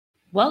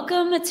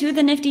Welcome to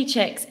the Nifty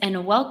Chicks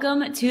and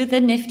welcome to the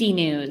Nifty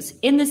News.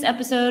 In this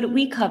episode,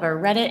 we cover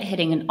Reddit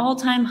hitting an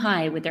all-time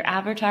high with their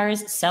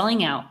avatars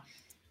selling out.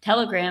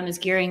 Telegram is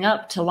gearing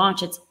up to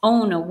launch its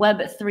own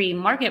Web3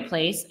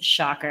 marketplace,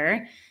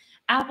 shocker.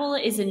 Apple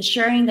is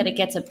ensuring that it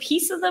gets a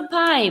piece of the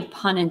pie,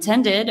 pun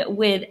intended,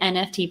 with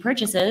NFT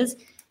purchases.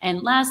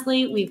 And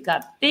lastly, we've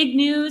got big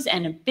news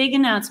and big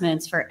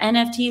announcements for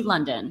NFT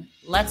London.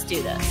 Let's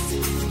do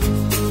this.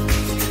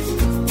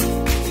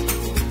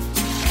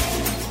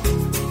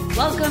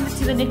 Welcome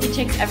to the Nifty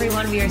Chicks,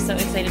 everyone. We are so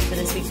excited for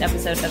this week's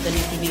episode of the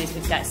Nifty News.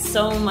 We've got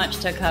so much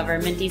to cover.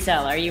 Minty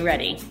Cell, are you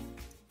ready?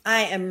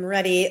 I am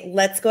ready.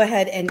 Let's go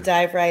ahead and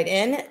dive right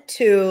in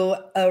to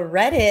a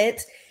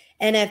Reddit.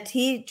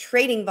 NFT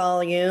trading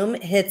volume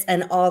hits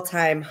an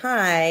all-time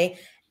high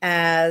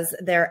as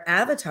their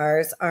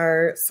avatars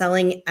are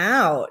selling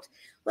out.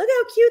 Look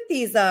how cute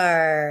these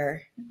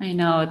are. I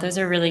know. Those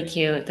are really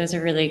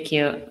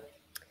cute.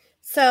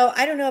 So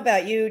I don't know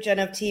about you, Jen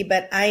of T,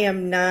 but I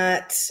am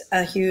not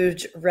a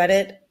huge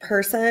Reddit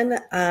person.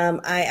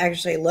 I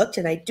actually looked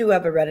and I do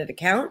have a Reddit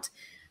account,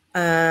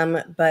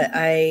 but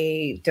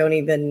I don't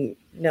even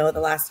know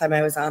the last time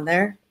I was on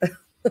there.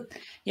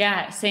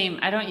 Yeah, same.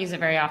 I don't use it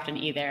very often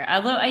either.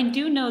 Although I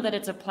do know that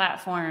it's a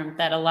platform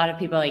that a lot of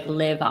people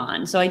live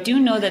on. So I do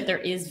know that there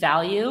is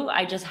value.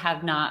 I just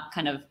have not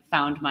kind of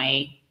found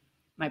my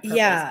purpose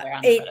there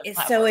on the Reddit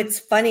platform. So it's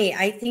funny.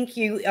 I think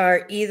you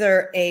are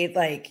either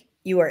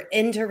you are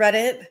into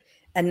Reddit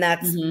and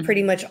that's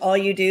pretty much all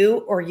you do,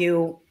 or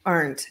you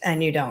aren't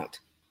and you don't.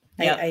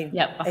 I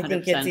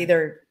think it's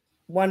either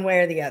one way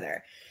or the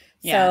other.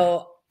 Yeah.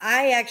 So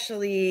I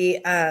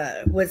actually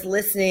was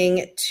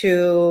listening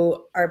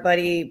to our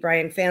buddy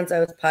Brian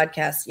Fanzo's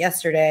podcast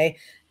yesterday,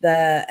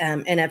 the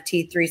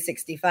NFT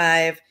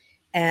 365,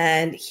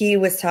 and he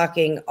was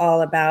talking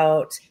all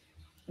about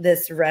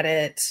this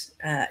Reddit,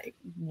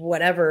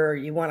 whatever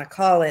you want to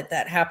call it,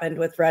 that happened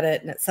with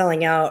Reddit and it's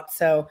selling out.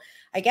 So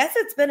I guess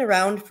it's been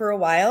around for a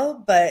while,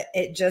 but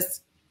it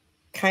just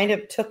kind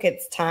of took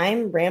its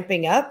time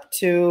ramping up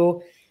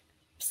to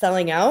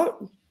selling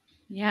out.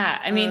 Yeah.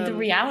 I mean, the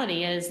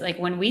reality is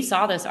when we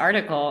saw this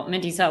article,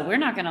 Minty, so we're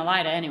not going to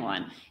lie to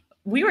anyone.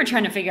 We were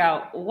trying to figure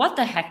out what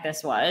the heck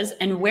this was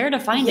and where to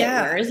find it.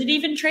 Where is it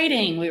even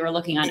trading? We were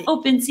looking on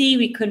OpenSea.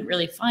 We couldn't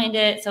really find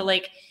it. So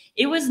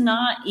it was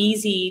not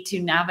easy to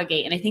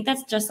navigate. And I think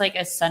that's just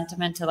a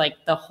sentiment to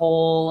the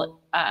whole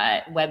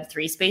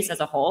Web3 space as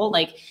a whole.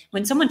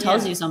 When someone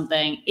tells you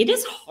something, it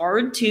is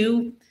hard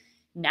to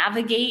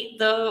navigate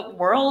the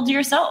world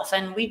yourself.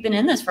 And we've been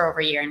in this for over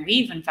a year and we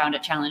even found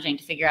it challenging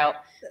to figure out,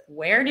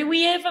 where do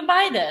we even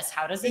buy this?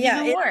 How does it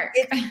even work?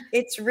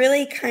 It's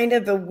really kind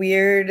of a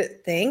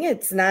weird thing.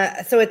 It's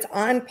not, so it's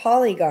on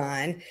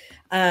Polygon.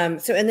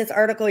 So in this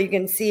article, you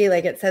can see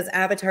it says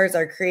avatars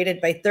are created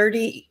by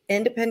 30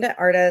 independent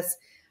artists.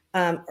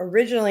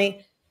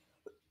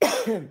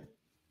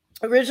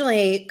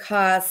 Originally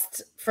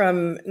cost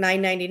from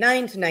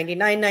 $9.99 to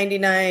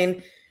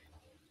 $99.99.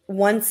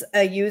 Once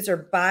a user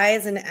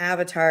buys an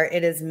avatar,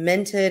 it is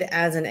minted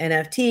as an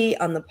NFT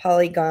on the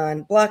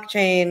Polygon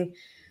blockchain.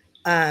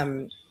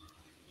 I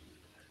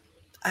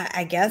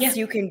guess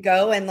you can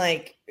go and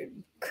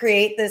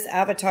create this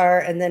avatar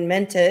and then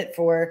mint it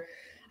for,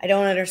 I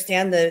don't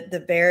understand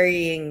the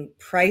varying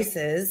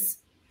prices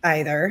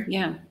either.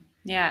 Yeah.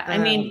 I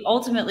mean,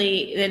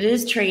 ultimately it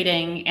is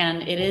trading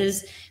and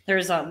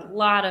there's a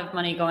lot of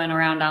money going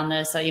around on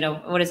this. So,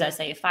 what does that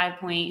say?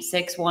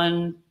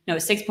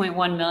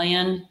 6.1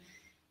 million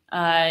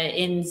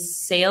in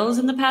sales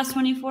in the past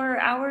 24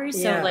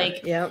 hours. So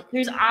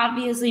there's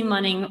obviously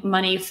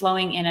money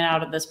flowing in and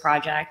out of this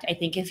project. I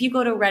think if you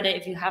go to Reddit,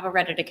 if you have a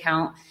Reddit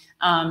account,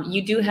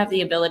 you do have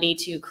the ability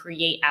to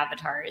create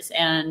avatars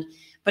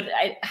but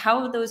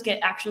how those get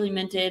actually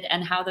minted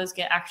and how those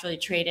get actually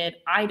traded,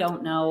 I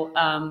don't know.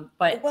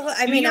 But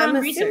I'm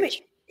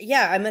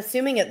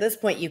assuming at this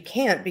point you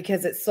can't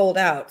because it's sold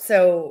out.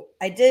 So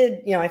I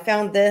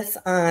found this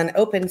on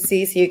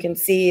OpenSea, so you can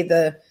see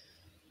the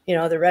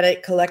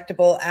Reddit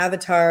collectible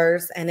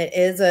avatars, and it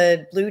is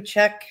a blue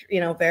check,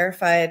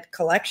 verified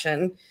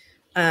collection.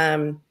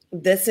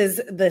 This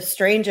is the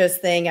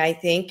strangest thing, I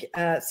think.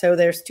 So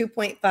there's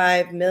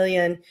 2.5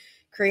 million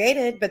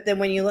created, but then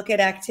when you look at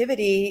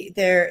activity,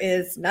 there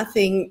is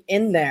nothing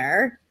in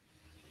there.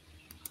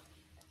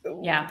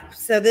 Yeah.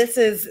 So this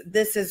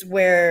is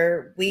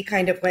where we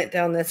kind of went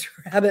down this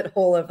rabbit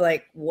hole of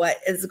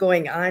what is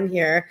going on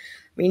here.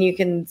 I mean, you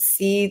can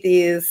see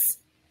these,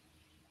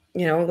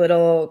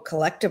 little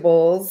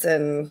collectibles,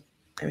 and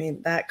I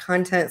mean, that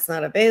content's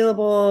not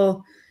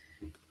available.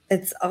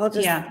 It's all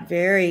just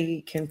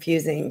very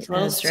confusing. It's a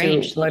little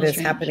strange. What is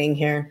happening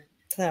here?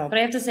 So, but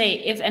I have to say,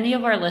 if any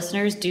of our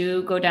listeners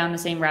do go down the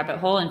same rabbit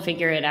hole and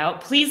figure it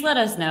out, please let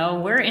us know.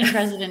 We're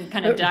interested in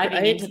kind of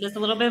diving into this a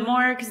little bit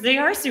more because they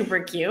are super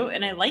cute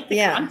and I like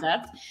the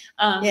concept.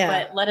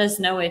 But let us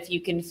know if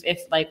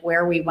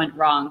where we went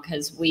wrong,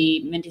 because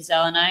Minty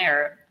Cell and I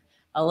are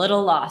a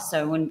little lost.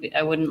 So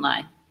I wouldn't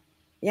lie.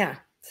 Yeah.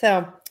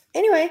 So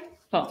anyway,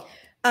 cool.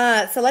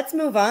 So let's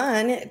move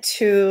on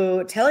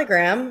to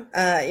Telegram.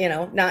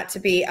 Not to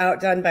be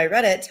outdone by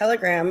Reddit,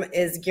 Telegram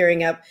is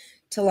gearing up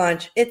to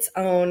launch its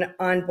own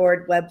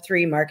onboard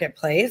Web3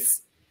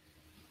 marketplace.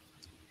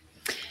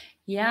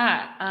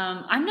 Yeah,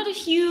 I'm not a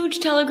huge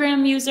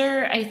Telegram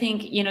user. I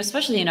think,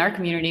 especially in our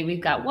community,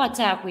 we've got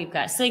WhatsApp, we've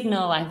got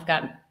Signal, I've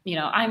got,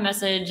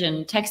 iMessage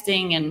and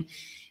texting, and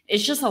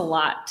it's just a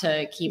lot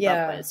to keep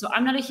up with. So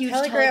I'm not a huge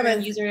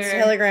Telegram user.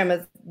 Telegram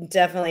is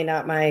definitely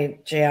not my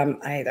jam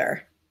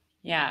either.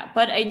 Yeah,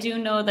 but I do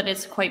know that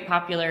it's quite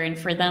popular, and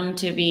for them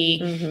to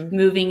be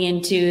moving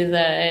into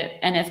the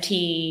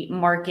NFT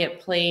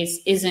marketplace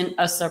isn't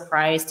a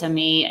surprise to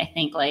me. I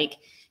think like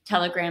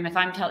Telegram, if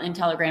I'm in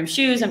Telegram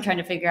shoes, I'm trying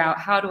to figure out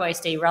how do I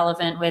stay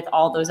relevant with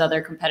all those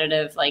other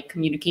competitive like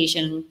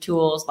communication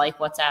tools like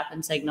WhatsApp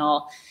and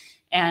Signal.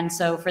 And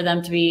so for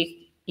them to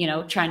be,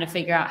 trying to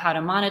figure out how to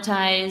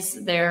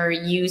monetize their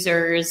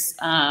users,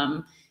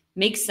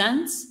 makes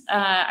sense.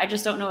 I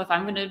just don't know if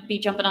I'm going to be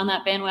jumping on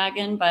that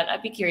bandwagon, but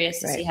I'd be curious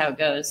to see how it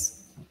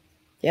goes.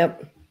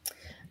 Yep.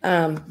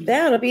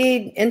 That'll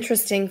be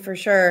interesting for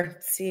sure.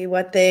 See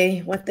what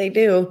they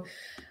do.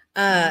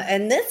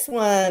 And this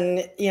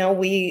one,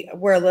 we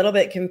were a little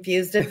bit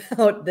confused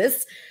about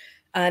this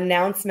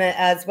announcement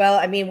as well.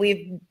 I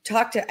mean,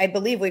 I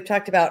believe we've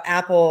talked about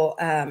Apple,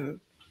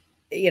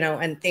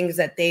 and things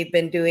that they've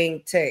been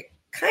doing to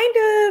kind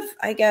of,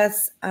 I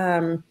guess,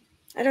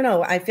 I don't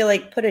know. I feel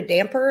like put a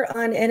damper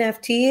on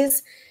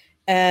NFTs.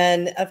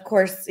 And of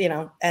course,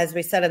 as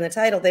we said in the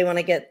title, they want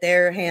to get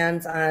their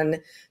hands on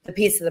the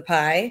piece of the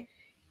pie.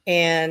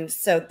 And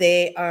so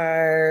they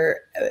are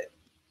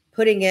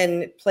putting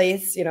in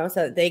place, so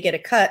that they get a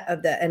cut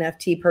of the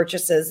NFT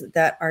purchases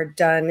that are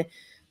done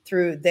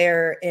through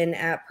their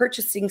in-app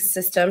purchasing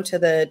system to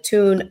the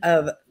tune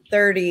of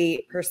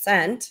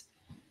 30%.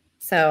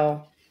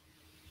 So.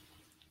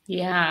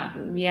 Yeah.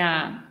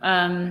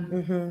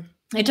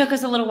 It took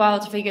us a little while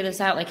to figure this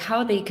out, like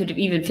how they could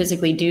even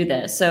physically do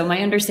this. So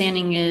my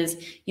understanding is,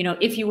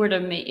 if you were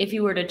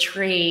to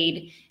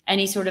trade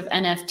any sort of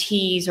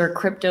NFTs or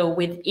crypto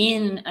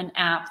within an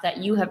app that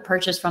you have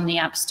purchased from the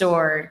App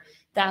Store,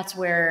 that's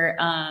where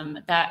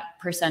that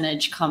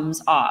percentage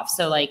comes off.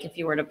 So like if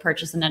you were to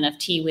purchase an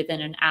NFT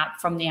within an app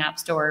from the App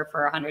Store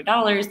for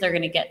 $100, they're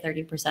going to get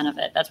 30% of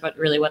it. That's what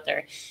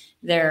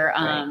they're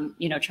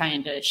right.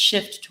 Trying to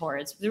shift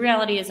towards. The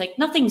reality is like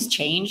nothing's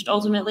changed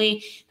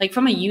ultimately. Like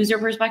from a user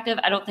perspective,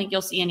 I don't think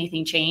you'll see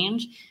anything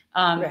change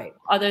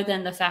other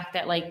than the fact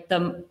that like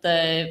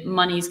the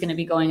money's going to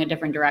be going a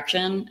different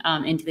direction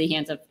into the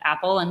hands of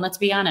Apple. And let's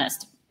be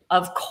honest,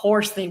 of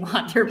course they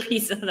want their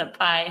piece of the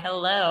pie.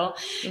 Hello.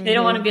 They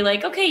don't want to be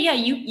like, okay, yeah,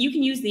 you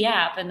can use the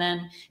app and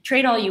then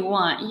trade all you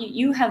want.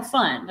 You have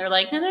fun. They're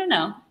like,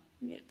 no.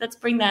 Let's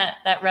bring that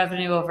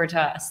revenue over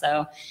to us.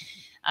 So,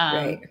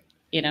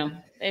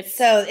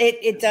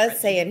 it does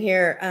say in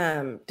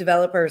here,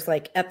 developers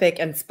like Epic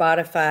and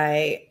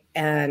Spotify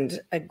and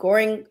a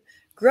growing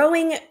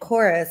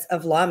chorus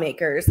of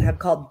lawmakers have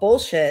called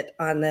bullshit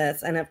on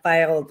this and have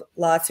filed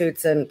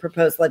lawsuits and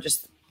proposed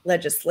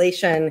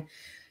legislation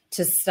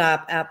to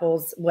stop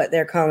Apple's what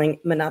they're calling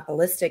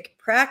monopolistic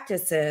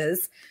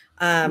practices,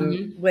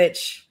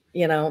 which,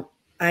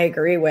 I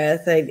agree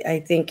with. I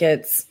think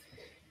it's,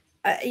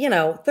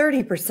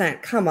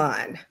 30%. Come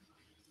on.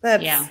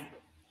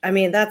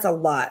 That's a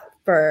lot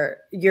for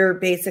you're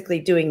basically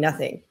doing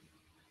nothing.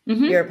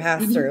 You're a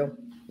pass through,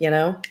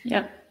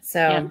 Yep.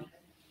 So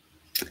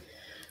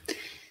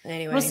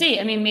anyway, we'll see.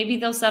 I mean, maybe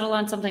they'll settle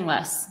on something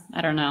less.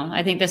 I don't know.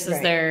 I think this is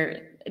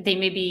they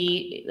may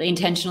be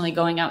intentionally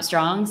going out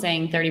strong,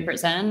 saying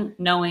 30%,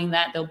 knowing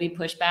that there'll be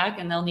pushback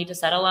and they'll need to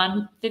settle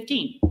on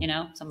 15,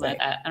 something like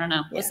that. I don't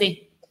know. We'll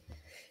see.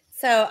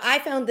 So I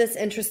found this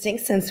interesting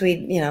since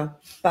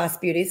Boss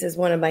Beauties is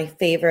one of my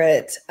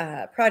favorite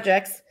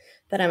projects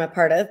that I'm a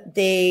part of.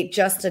 They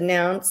just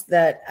announced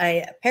that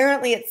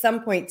apparently at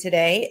some point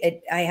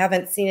today, I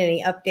haven't seen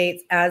any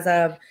updates as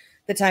of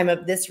the time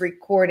of this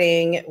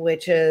recording,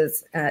 which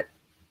is at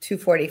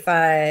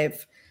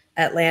 2:45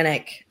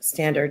 Atlantic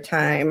Standard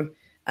Time.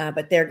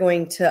 But they're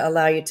going to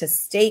allow you to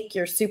stake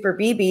your Super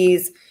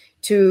BBs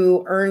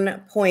to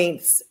earn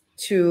points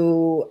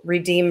to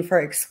redeem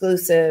for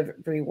exclusive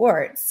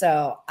rewards.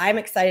 So I'm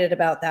excited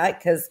about that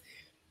because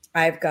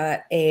I've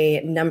got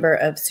a number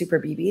of Super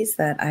BBs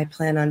that I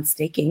plan on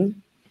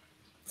staking.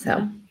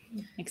 So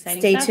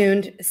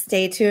exciting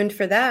stay tuned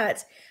for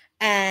that.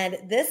 And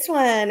this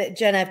one,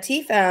 Gen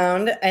FT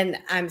found, and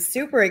I'm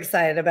super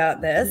excited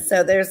about this.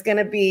 So there's going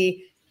to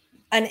be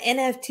an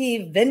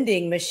NFT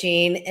vending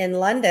machine in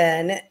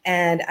London,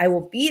 and I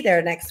will be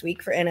there next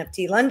week for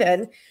NFT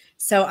London.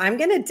 So I'm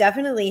going to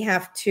definitely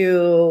have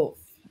to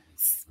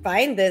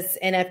find this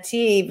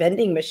NFT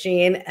vending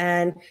machine,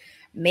 and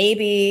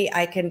maybe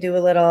I can do a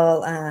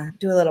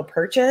little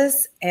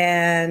purchase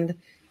and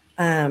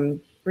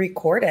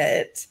record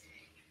it.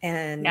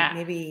 And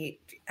maybe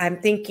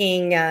I'm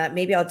thinking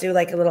maybe I'll do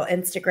like a little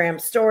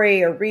Instagram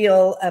story or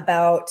reel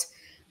about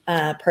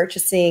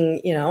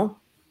purchasing, an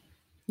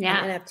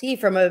NFT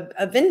from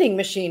a vending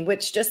machine,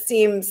 which just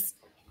seems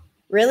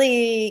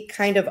really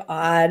kind of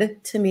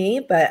odd to me,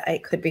 but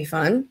it could be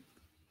fun.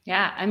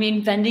 Yeah. I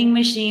mean, vending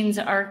machines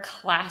are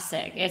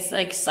classic. It's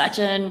like such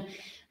an,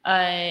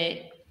 one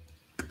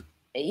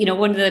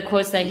of the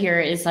quotes that I hear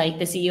is like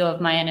the CEO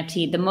of My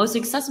NFT, the most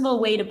accessible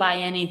way to buy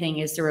anything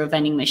is through a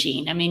vending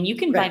machine. I mean, you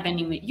can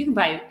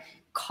buy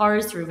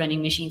cars through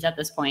vending machines at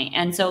this point.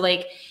 And so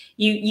like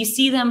you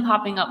see them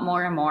popping up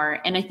more and more.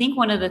 And I think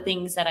one of the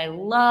things that I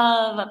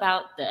love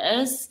about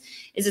this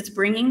is it's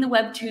bringing the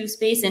Web2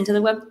 space into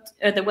the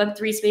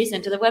Web3 space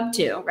into the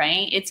Web2,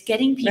 right? It's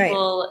getting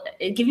people,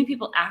 giving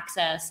people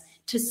access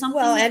to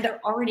something that they're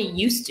already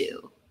used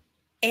to.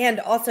 And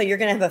also you're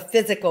going to have a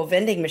physical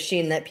vending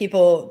machine that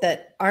people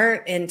that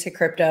aren't into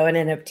crypto and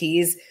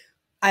NFTs,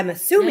 I'm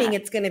assuming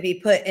it's going to be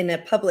put in a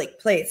public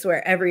place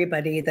where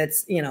everybody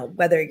that's,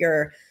 whether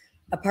you're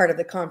a part of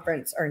the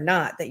conference or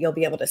not, that you'll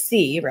be able to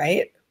see,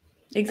 right?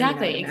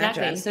 Exactly.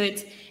 So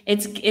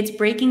it's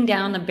breaking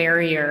down the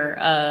barrier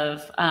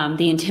of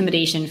the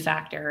intimidation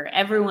factor.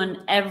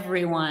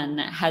 Everyone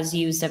has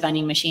used a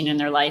vending machine in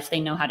their life.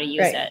 They know how to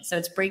use it. So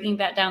it's breaking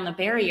that down the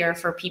barrier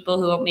for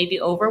people who may be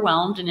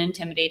overwhelmed and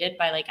intimidated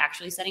by like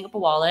actually setting up a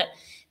wallet.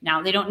 Now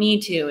they don't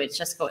need to. It's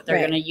just they're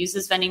going to use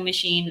this vending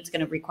machine. It's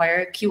going to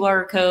require a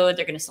QR code.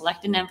 They're going to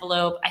select an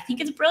envelope. I think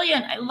it's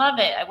brilliant. I love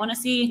it. I want to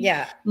see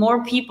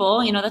more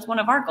people. That's one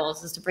of our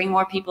goals, is to bring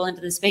more people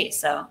into the space.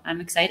 So I'm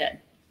excited.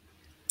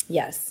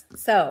 Yes.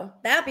 So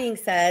that being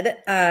said,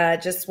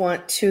 just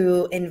want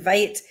to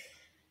invite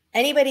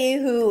anybody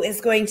who is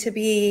going to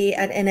be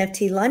at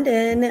NFT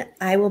London.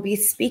 I will be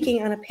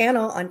speaking on a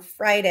panel on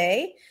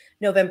Friday,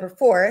 November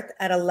 4th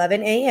at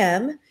 11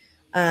 a.m.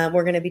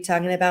 We're going to be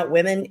talking about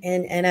women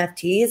in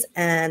NFTs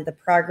and the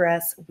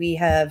progress we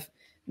have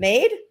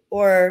made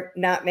or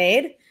not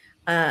made.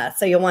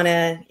 So you'll want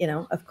to,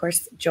 of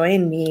course,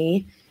 join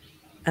me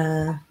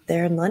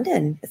there in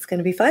London. It's going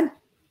to be fun.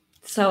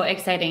 So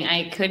exciting.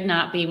 I could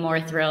not be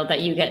more thrilled that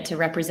you get to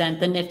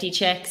represent the Nifty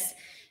Chicks.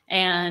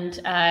 And,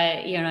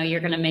 you're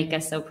going to make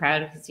us so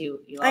proud because you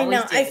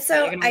always do.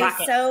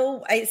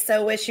 I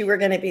so wish you were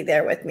going to be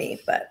there with me,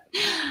 but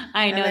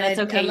I know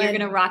that's okay. You're going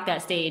to rock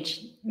that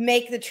stage.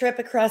 Make the trip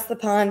across the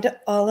pond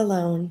all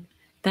alone.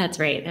 That's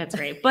right.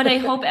 But I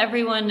hope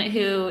everyone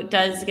who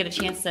does get a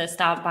chance to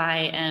stop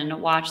by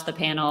and watch the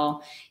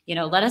panel,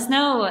 let us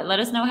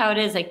know how it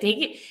is. Like,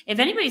 if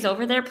anybody's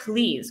over there,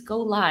 please go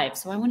live.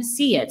 So I want to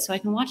see it so I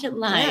can watch it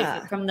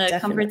live from the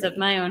comforts of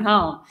my own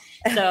home.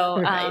 So,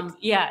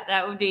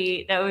 that would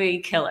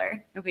be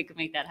killer if we could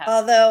make that happen.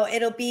 Although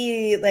it'll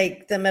be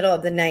like the middle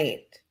of the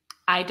night.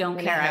 I don't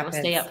care. I will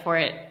stay up for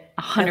it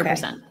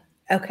 100%.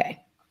 Okay.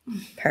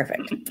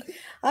 Perfect.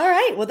 All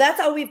right. Well, that's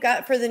all we've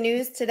got for the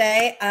news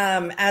today.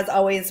 As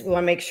always, we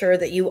want to make sure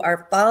that you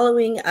are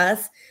following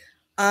us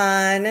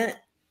on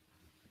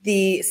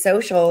the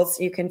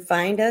socials. You can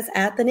find us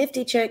at the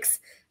Nifty Chicks.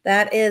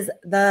 That is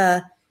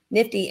the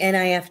Nifty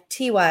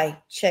NIFTY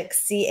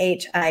Chicks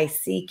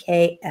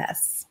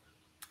CHICKS.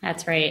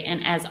 That's right.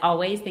 And as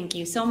always, thank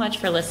you so much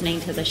for listening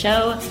to the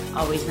show.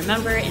 Always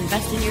remember,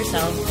 invest in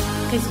yourself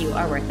because you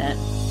are worth it.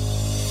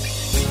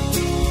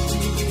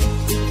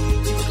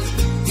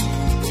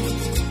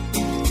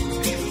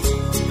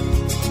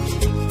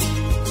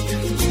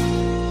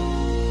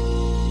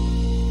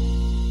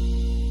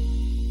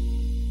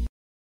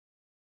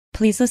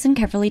 Please listen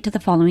carefully to the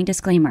following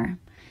disclaimer.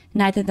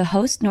 Neither the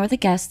host nor the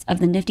guests of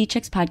the Nifty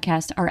Chicks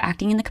podcast are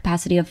acting in the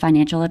capacity of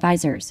financial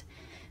advisors.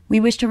 We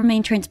wish to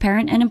remain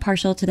transparent and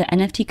impartial to the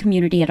NFT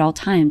community at all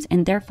times,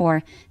 and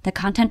therefore, the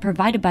content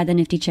provided by the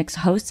Nifty Chicks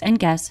hosts and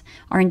guests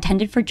are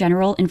intended for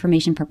general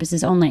information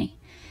purposes only.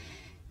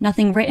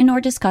 Nothing written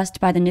or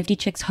discussed by the Nifty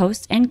Chicks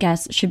hosts and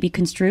guests should be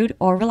construed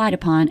or relied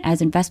upon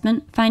as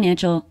investment,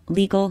 financial,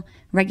 legal,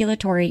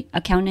 regulatory,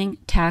 accounting,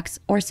 tax,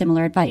 or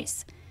similar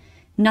advice.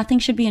 Nothing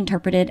should be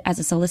interpreted as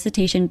a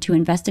solicitation to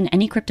invest in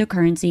any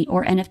cryptocurrency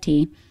or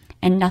NFT,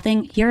 and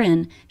nothing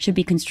herein should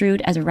be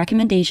construed as a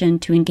recommendation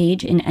to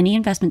engage in any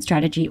investment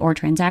strategy or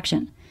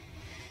transaction.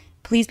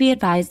 Please be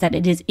advised that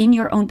it is in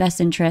your own best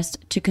interest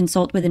to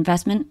consult with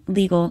investment,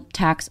 legal,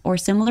 tax, or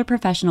similar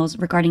professionals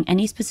regarding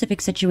any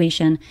specific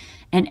situation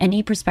and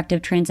any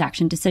prospective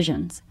transaction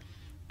decisions.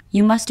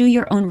 You must do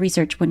your own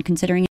research when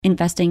considering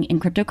investing in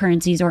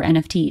cryptocurrencies or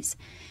NFTs.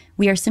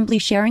 We are simply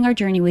sharing our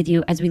journey with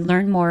you as we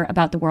learn more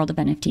about the world of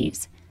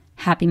NFTs.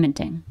 Happy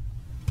minting.